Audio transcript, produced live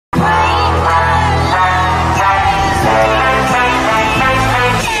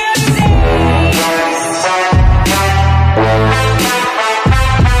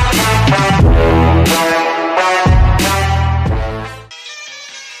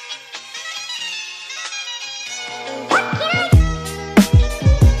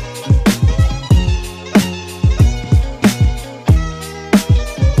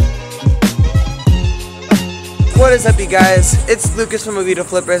What is up, you guys? It's Lucas from Movie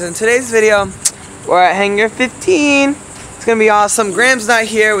Flippers. In today's video, we're at Hangar 15. It's gonna be awesome. Graham's not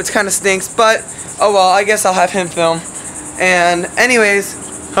here, which kind of stinks, but oh well, I guess I'll have him film. And anyways,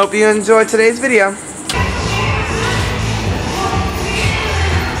 hope you enjoyed today's video.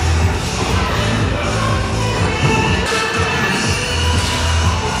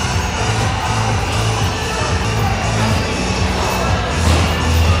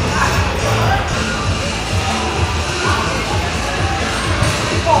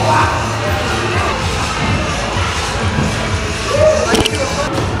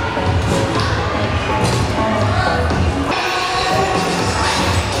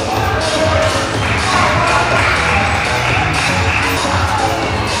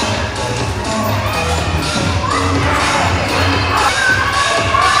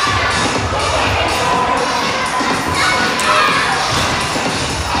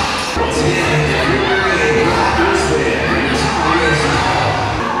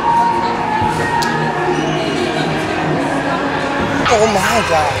 Oh my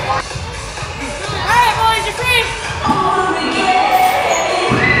god. Alright boys, you're free!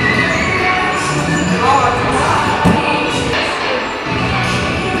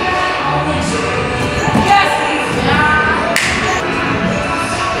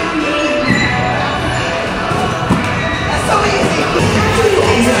 That's so easy!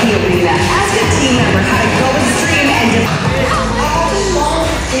 Ask a team member how to go and stream and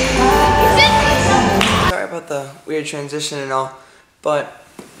Sorry about the weird transition and all. But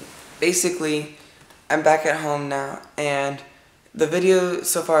basically, I'm back at home now, and the video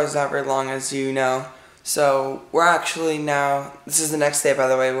so far is not very long, as you know. So we're actually now, this is the next day by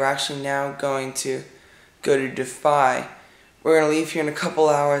the way, we're actually now going to go to Defy. We're going to leave here in a couple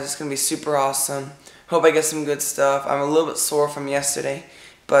hours. It's going to be super awesome. Hope I get some good stuff. I'm a little bit sore from yesterday,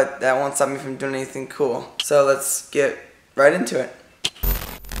 but that won't stop me from doing anything cool. So let's get right into it.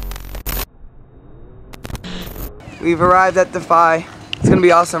 We've arrived at Defy. It's gonna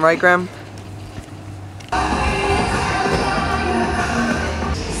be awesome, right, Graham?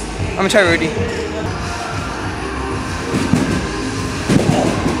 I'm gonna try Rudy.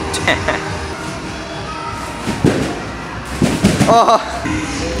 Oh.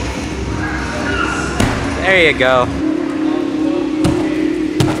 There you go.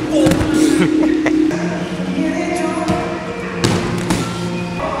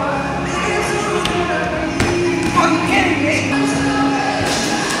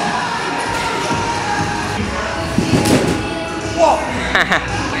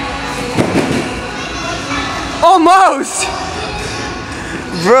 Almost!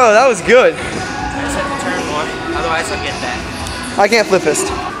 Bro, that was good. I just have to turn more, otherwise I'll get that. I can't flip fist.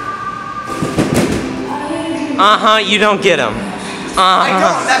 Uh-huh, you don't get him. I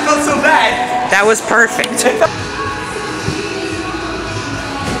don't, that felt so bad. That was perfect.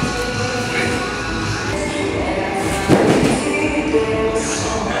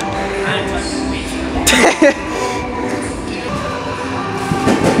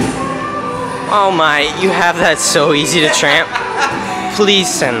 Oh my, you have that so easy to tramp. Please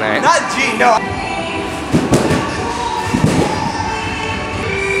send that. Not G, no.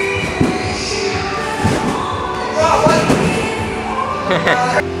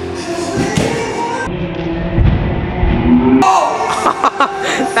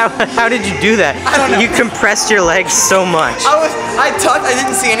 How did you do that? I don't know. You compressed your legs so much. I tucked, I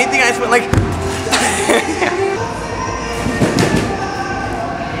didn't see anything, I just went like...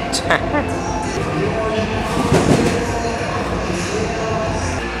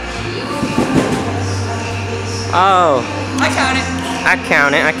 Oh. I count it. I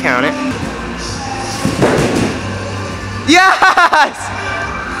count it, I count it. Yes!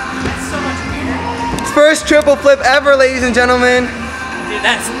 That's so much weirder. First triple flip ever, ladies and gentlemen. Dude,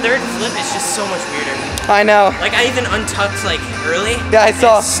 that third flip is just so much weirder. I know. Like, I even untucked, like, early. Yeah, I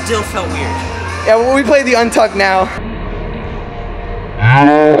saw. It still felt weird. Yeah, well, we play the untuck now.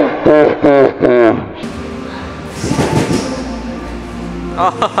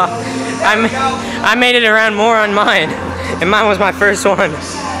 Oh, I made it around more on mine. And mine was my first one.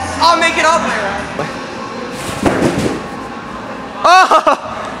 I'll make it all the way around. Oh!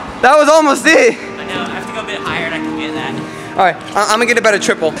 That was almost it. I know, I have to go a bit higher and I can get that. Alright, I'm gonna get a better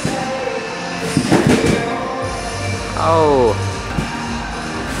triple. Oh.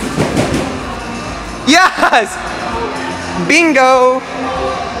 Yes! Bingo!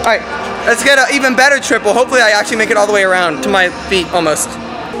 Alright, let's get an even better triple. Hopefully I actually make it all the way around to my feet, almost.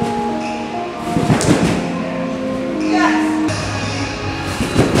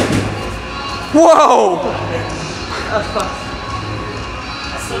 Whoa!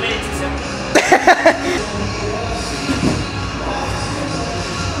 I still made it too simple.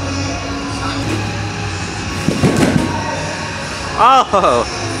 Oh,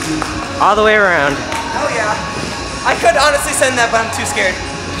 all the way around. Oh yeah. I could honestly send that, but I'm too scared.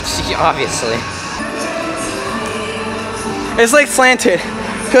 Obviously. It's like slanted.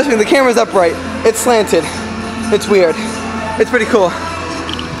 Trust me, the camera's upright. It's slanted. It's weird. It's pretty cool.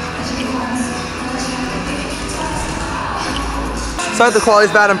 Sorry if the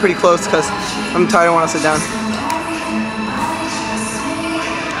quality's bad, I'm pretty close because I'm tired, I want to sit down.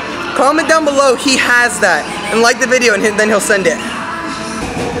 Comment down below he has that and like the video and then he'll send it.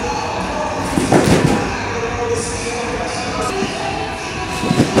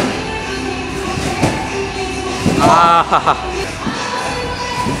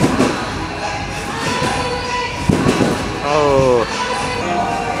 Oh.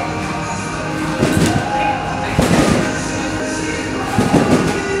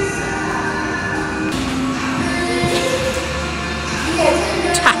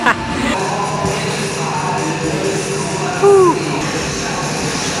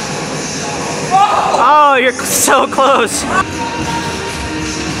 Oh, you're so close.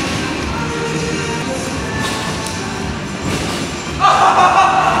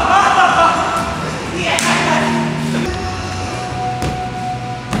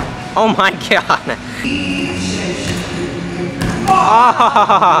 Oh my god.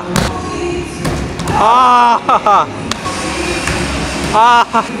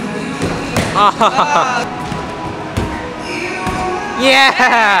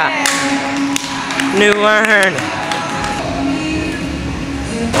 Yeah! New learn.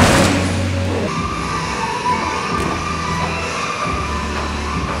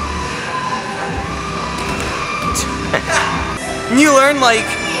 You learn like,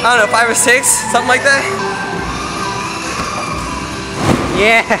 I don't know, 5 or 6, something like that?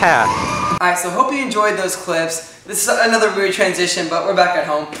 Yeah! Alright, so hope you enjoyed those clips. This is another weird transition, but we're back at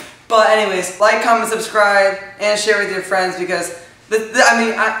home. But anyways, like, comment, subscribe, and share with your friends because, in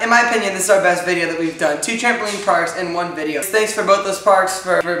my opinion, this is our best video that we've done. 2 trampoline parks in 1 video. Thanks for both those parks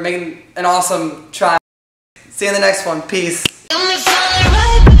for making an awesome try. See you in the next one. Peace.